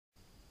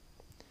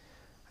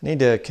I need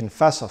to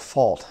confess a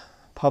fault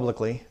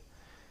publicly,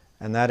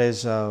 and that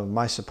is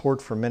my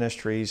support for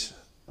ministries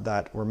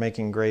that were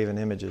making graven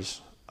images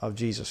of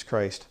Jesus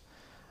Christ.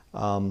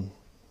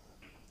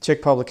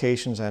 Chick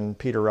Publications and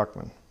Peter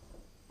Ruckman,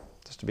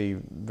 just to be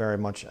very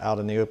much out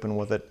in the open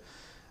with it.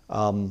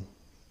 I'm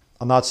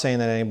not saying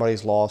that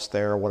anybody's lost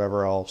there or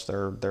whatever else.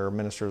 They're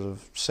ministers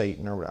of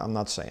Satan, or I'm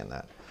not saying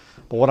that.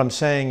 But what I'm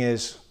saying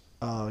is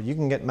you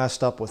can get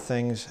messed up with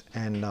things,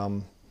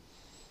 and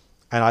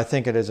I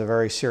think it is a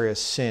very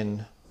serious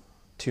sin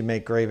to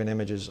make graven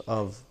images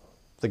of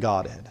the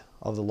Godhead,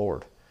 of the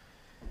Lord.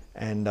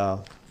 And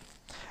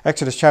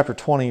Exodus chapter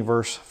 20,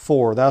 verse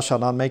 4, "Thou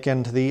shalt not make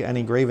unto thee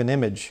any graven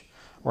image,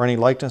 or any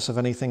likeness of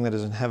anything that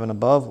is in heaven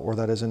above, or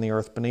that is in the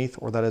earth beneath,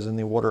 or that is in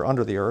the water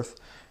under the earth."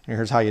 And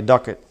here's how you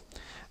duck it.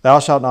 "Thou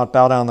shalt not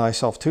bow down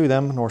thyself to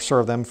them, nor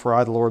serve them, for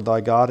I, the Lord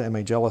thy God, am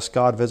a jealous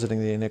God, visiting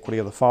the iniquity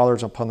of the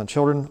fathers upon the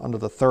children, unto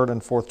the third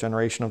and fourth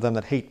generation of them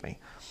that hate me,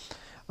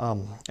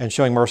 and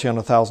showing mercy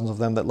unto thousands of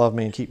them that love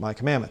me and keep my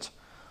commandments."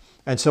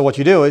 And so what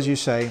you do is you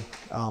say,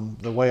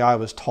 the way I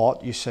was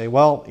taught, you say,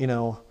 well, you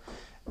know,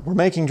 we're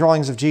making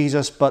drawings of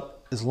Jesus,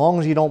 but as long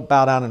as you don't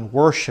bow down and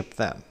worship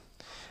them,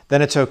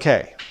 then it's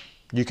okay.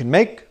 You can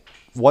make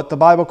what the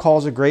Bible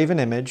calls a graven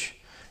image.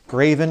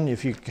 Graven,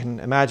 if you can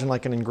imagine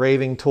like an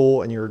engraving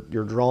tool and you're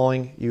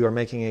drawing, you are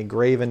making a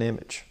graven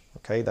image.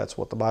 Okay, that's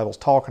what the Bible's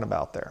talking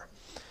about there.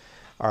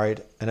 All right,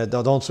 and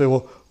don't say,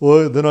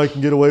 well, then I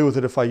can get away with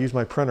it if I use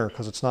my printer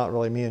because it's not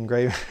really me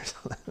engraving.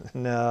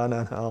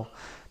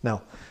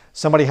 No.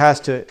 Somebody has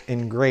to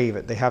engrave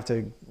it. They have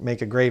to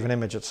make a graven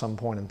image at some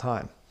point in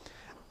time.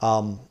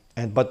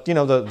 But you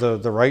know,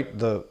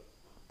 the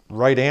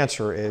right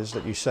answer is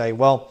that you say,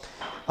 well,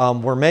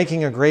 we're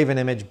making a graven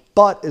image,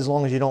 but as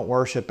long as you don't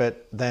worship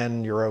it,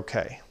 then you're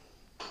okay.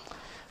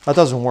 That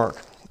doesn't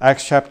work.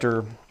 Acts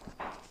chapter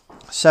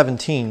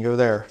 17, go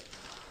there.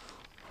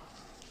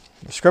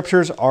 The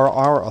scriptures are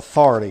our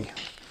authority.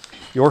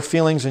 Your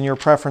feelings and your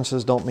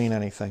preferences don't mean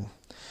anything.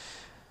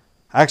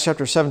 Acts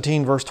chapter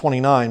 17, verse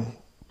 29.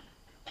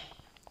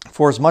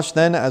 "For as much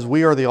then as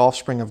we are the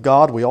offspring of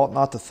God, we ought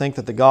not to think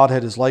that the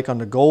Godhead is like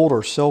unto gold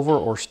or silver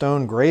or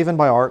stone graven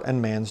by art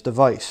and man's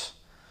device."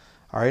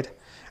 All right?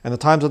 "And the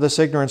times of this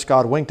ignorance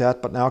God winked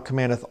at, but now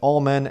commandeth all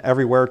men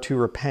everywhere to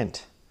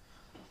repent."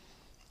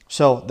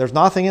 So there's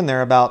nothing in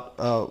there about,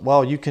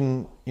 well, you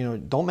can,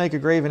 don't make a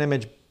graven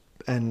image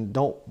and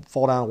don't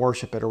fall down and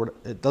worship it. Or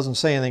it doesn't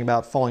say anything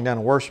about falling down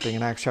and worshiping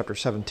in Acts chapter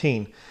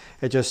 17.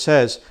 It just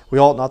says, we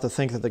ought not to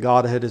think that the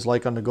Godhead is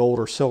like unto gold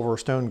or silver or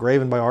stone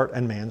graven by art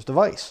and man's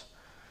device.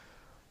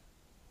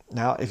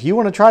 Now, if you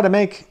want to try to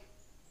make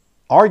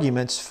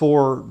arguments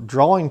for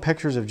drawing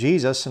pictures of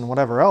Jesus and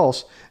whatever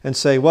else and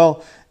say,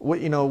 well,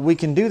 we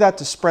can do that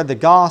to spread the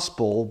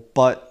gospel,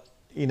 but,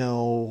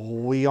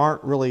 we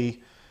aren't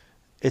really,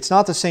 it's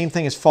not the same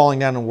thing as falling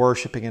down and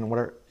worshiping and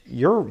whatever.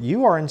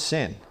 You are in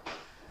sin.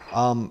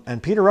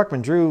 And Peter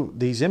Ruckman drew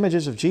these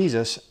images of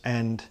Jesus,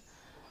 and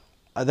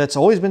that's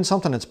always been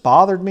something that's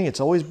bothered me. It's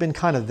always been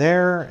kind of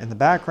there in the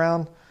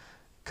background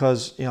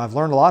because, I've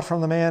learned a lot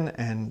from the man,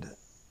 and,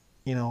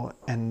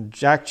 and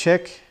Jack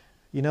Chick,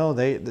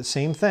 the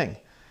same thing.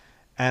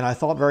 And I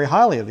thought very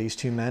highly of these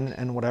two men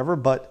and whatever,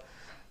 but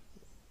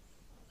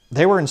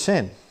they were in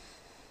sin.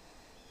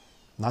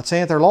 I'm not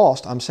saying that they're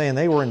lost. I'm saying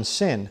they were in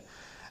sin.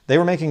 They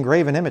were making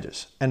graven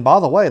images. And by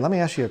the way, let me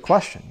ask you a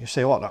question. You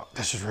say, well, no,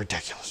 this is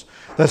ridiculous.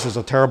 This is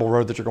a terrible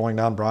road that you're going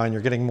down, Brian.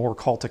 You're getting more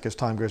cultic as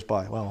time goes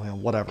by. Well,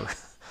 whatever.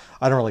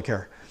 I don't really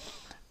care.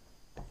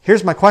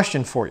 Here's my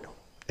question for you.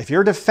 If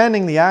you're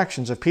defending the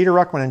actions of Peter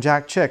Ruckman and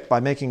Jack Chick by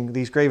making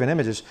these graven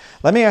images,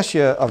 let me ask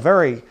you a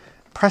very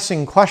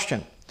pressing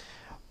question.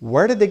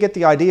 Where did they get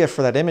the idea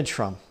for that image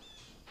from?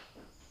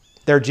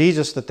 Their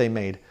Jesus that they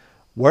made.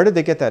 Where did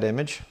they get that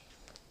image?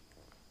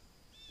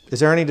 Is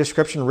there any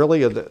description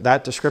really of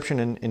that description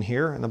in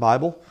here in the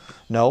Bible?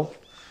 No.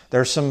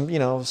 There's some,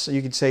 so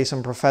you could say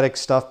some prophetic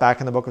stuff back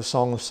in the book of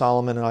Song of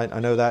Solomon, and I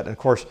know that. And of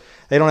course,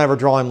 they don't ever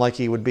draw him like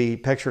he would be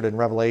pictured in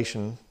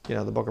Revelation,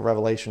 the book of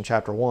Revelation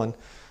chapter 1.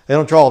 They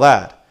don't draw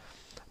that.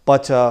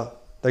 But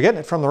they're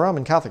getting it from the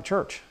Roman Catholic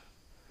Church.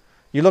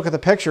 You look at the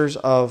pictures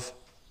of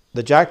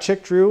that Jack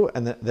Chick drew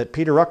and that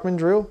Peter Ruckman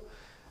drew,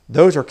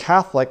 those are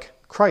Catholic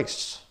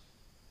Christs.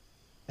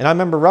 And I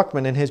remember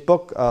Ruckman in his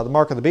book, The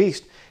Mark of the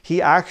Beast,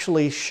 he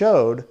actually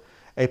showed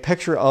a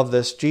picture of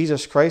this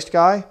Jesus Christ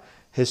guy,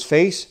 his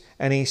face,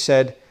 and he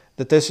said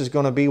that this is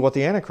going to be what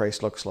the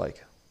Antichrist looks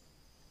like.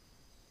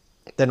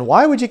 Then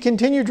why would you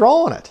continue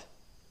drawing it?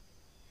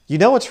 You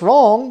know it's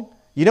wrong.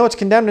 You know it's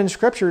condemned in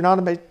Scripture not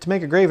to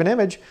make a graven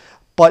image,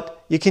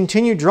 but you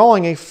continue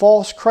drawing a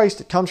false Christ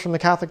that comes from the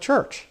Catholic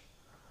Church.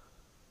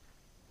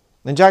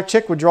 And Jack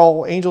Chick would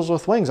draw angels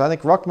with wings. I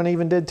think Ruckman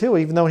even did too,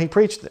 even though he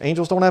preached that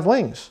angels don't have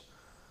wings.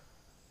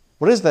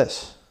 What is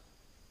this?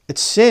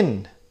 It's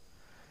sin.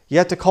 You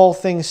have to call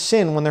things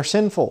sin when they're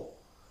sinful.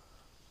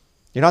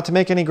 You're not to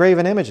make any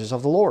graven images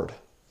of the Lord.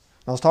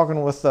 I was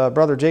talking with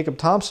Brother Jacob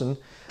Thompson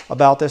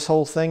about this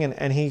whole thing,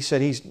 and he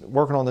said he's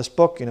working on this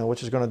book,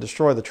 which is going to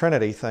destroy the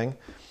Trinity thing.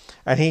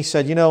 And he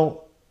said,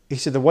 He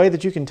said the way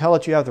that you can tell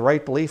that you have the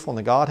right belief on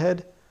the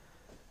Godhead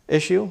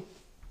issue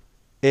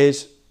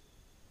is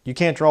you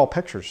can't draw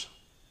pictures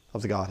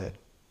of the Godhead.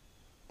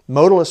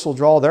 Modalists will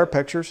draw their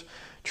pictures.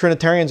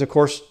 Trinitarians, of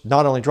course,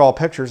 not only draw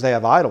pictures, they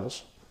have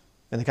idols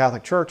in the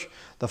Catholic Church.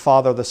 The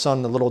Father, the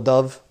Son, the little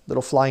dove,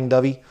 little flying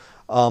dovey.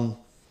 They're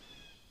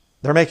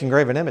making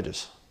graven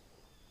images.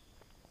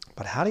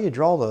 But how do you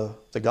draw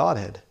the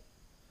Godhead?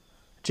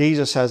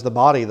 Jesus has the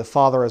body, the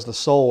Father as the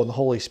soul, and the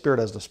Holy Spirit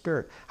as the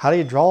Spirit. How do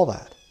you draw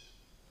that?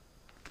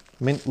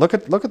 I mean, look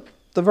at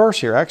the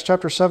verse here, Acts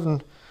chapter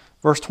 7,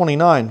 verse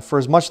 29. For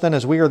as much then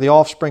as we are the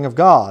offspring of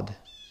God,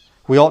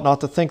 we ought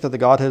not to think that the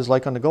Godhead is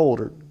like unto gold.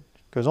 Or it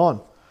goes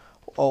on.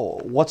 Oh,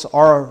 what's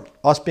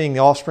us being the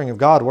offspring of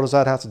God? What does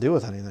that have to do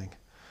with anything?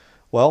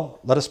 Well,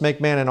 let us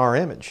make man in our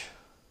image,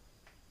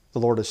 the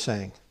Lord is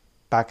saying,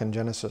 back in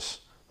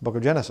Genesis, the book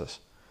of Genesis.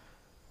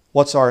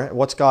 What's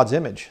God's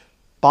image?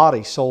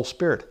 Body, soul,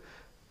 spirit.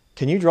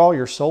 Can you draw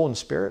your soul and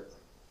spirit?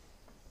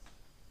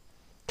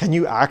 Can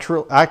you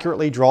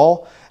accurately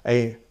draw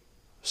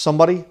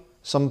somebody,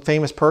 some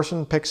famous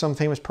person, pick some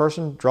famous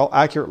person,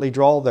 accurately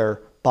draw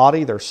their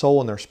body, their soul,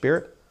 and their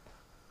spirit?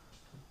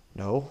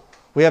 No.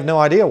 We have no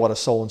idea what a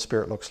soul and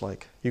spirit looks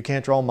like. You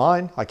can't draw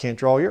mine. I can't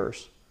draw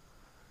yours.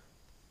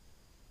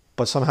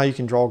 But somehow you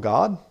can draw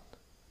God?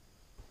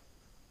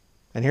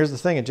 And here's the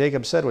thing that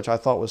Jacob said, which I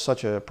thought was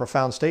such a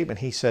profound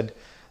statement. He said,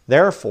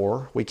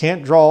 therefore, we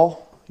can't draw,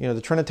 the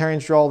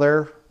Trinitarians draw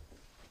their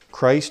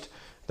Christ,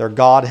 their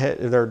Godhead,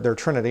 their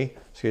Trinity.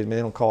 Excuse me,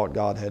 they don't call it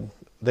Godhead.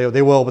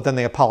 They will, but then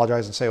they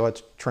apologize and say, oh,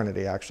 it's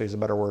Trinity, actually, is a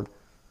better word.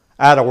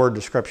 Add a word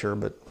to Scripture,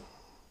 but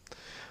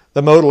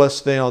the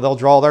modalists, they'll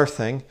draw their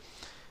thing.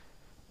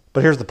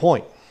 But here's the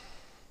point.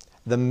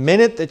 The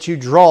minute that you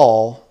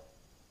draw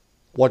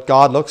what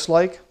God looks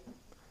like,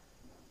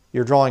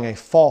 you're drawing a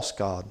false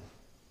God.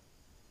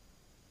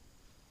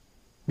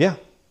 Yeah.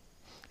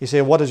 You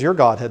say, what does your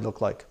Godhead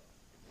look like?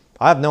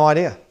 I have no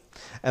idea.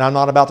 And I'm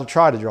not about to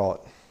try to draw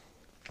it.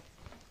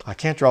 I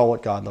can't draw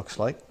what God looks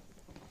like.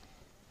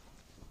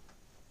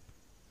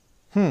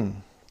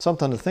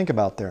 Something to think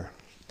about there.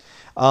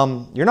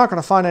 You're not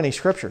going to find any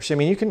scriptures. I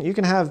mean, you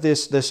can have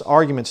this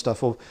argument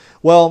stuff of,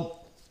 well,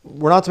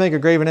 we're not to make a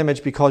graven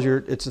image because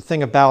it's a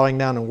thing of bowing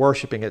down and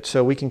worshiping it,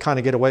 so we can kind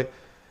of get away.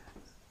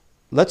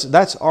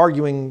 That's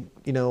arguing,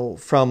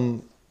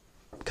 from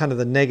kind of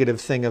the negative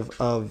thing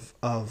of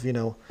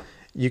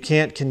you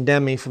can't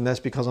condemn me from this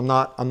because I'm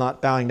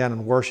not bowing down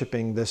and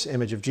worshiping this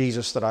image of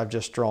Jesus that I've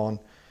just drawn.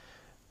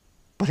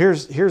 But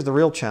here's the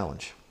real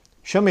challenge.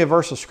 Show me a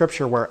verse of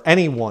Scripture where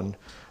anyone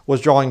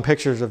was drawing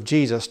pictures of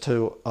Jesus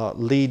to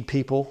lead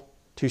people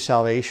to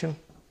salvation.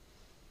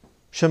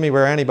 Show me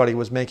where anybody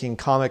was making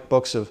comic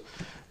books of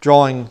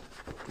drawing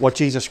what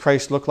Jesus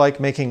Christ looked like,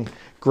 making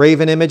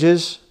graven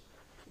images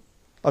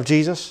of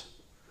Jesus.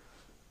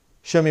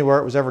 Show me where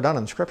it was ever done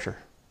in Scripture.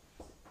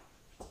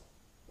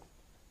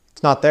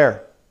 It's not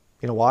there.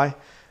 You know why?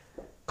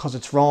 Because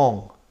it's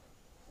wrong.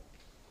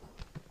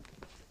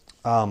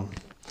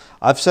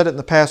 I've said it in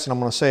the past and I'm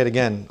going to say it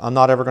again. I'm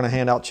not ever going to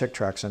hand out chick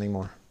tracts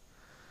anymore.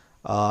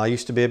 I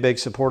used to be a big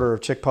supporter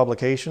of chick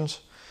publications,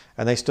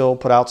 and they still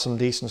put out some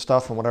decent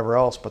stuff and whatever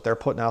else, but they're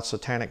putting out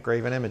satanic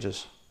graven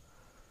images.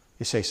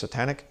 You say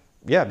satanic?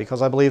 Yeah,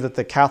 because I believe that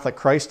the Catholic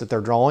Christ that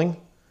they're drawing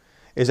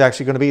is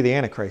actually going to be the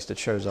Antichrist that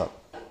shows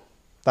up.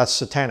 That's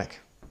satanic.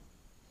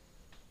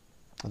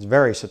 It's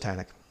very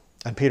satanic.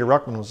 And Peter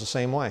Ruckman was the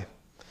same way.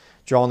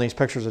 Drawing these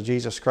pictures of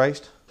Jesus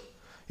Christ.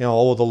 The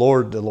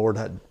Lord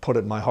had put it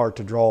in my heart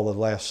to draw the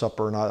Last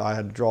Supper, and I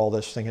had to draw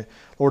this thing. The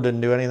Lord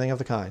didn't do anything of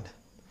the kind.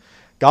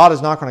 God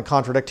is not going to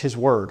contradict His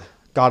word.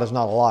 God is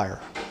not a liar.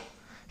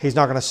 He's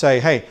not going to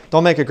say, hey,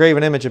 don't make a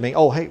graven image of me.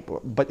 Oh, hey,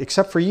 but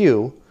except for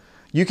you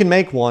can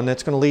make one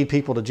that's going to lead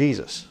people to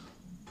Jesus.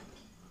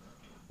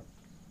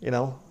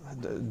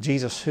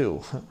 Jesus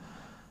who?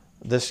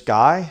 This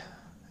guy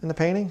in the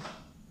painting?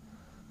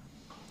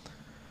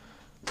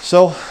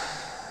 So,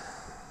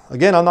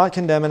 again, I'm not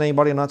condemning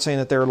anybody. I'm not saying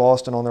that they're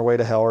lost and on their way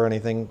to hell or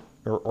anything,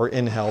 or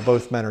in hell.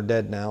 Both men are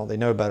dead now. They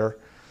know better.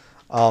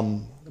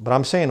 But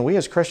I'm saying we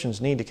as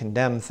Christians need to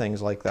condemn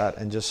things like that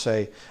and just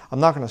say, I'm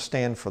not going to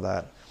stand for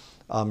that.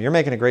 You're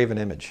making a graven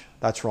image.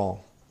 That's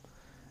wrong.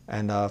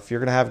 And if you're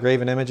going to have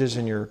graven images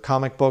in your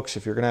comic books,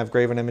 if you're going to have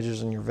graven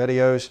images in your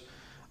videos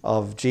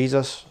of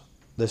Jesus,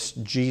 this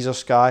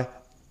Jesus guy,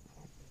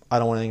 I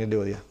don't want anything to do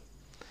with you.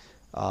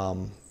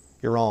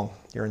 You're wrong.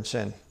 You're in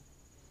sin.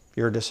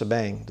 You're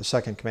disobeying the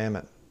second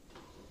commandment.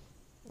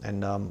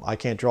 And I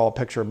can't draw a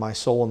picture of my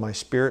soul and my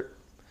spirit.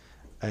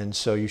 And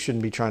so you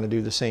shouldn't be trying to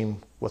do the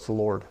same with the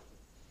Lord.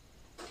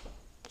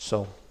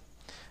 So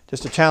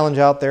just a challenge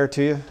out there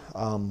to you.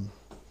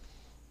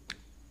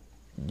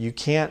 You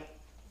can't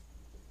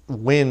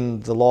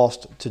win the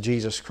lost to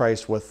Jesus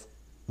Christ with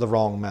the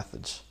wrong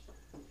methods.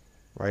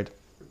 Right?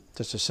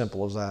 Just as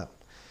simple as that.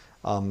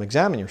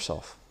 Examine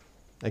yourself.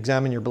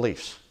 Examine your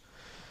beliefs.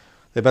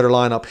 They better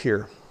line up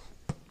here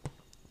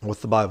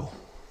with the Bible.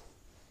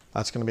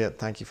 That's going to be it.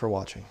 Thank you for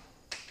watching.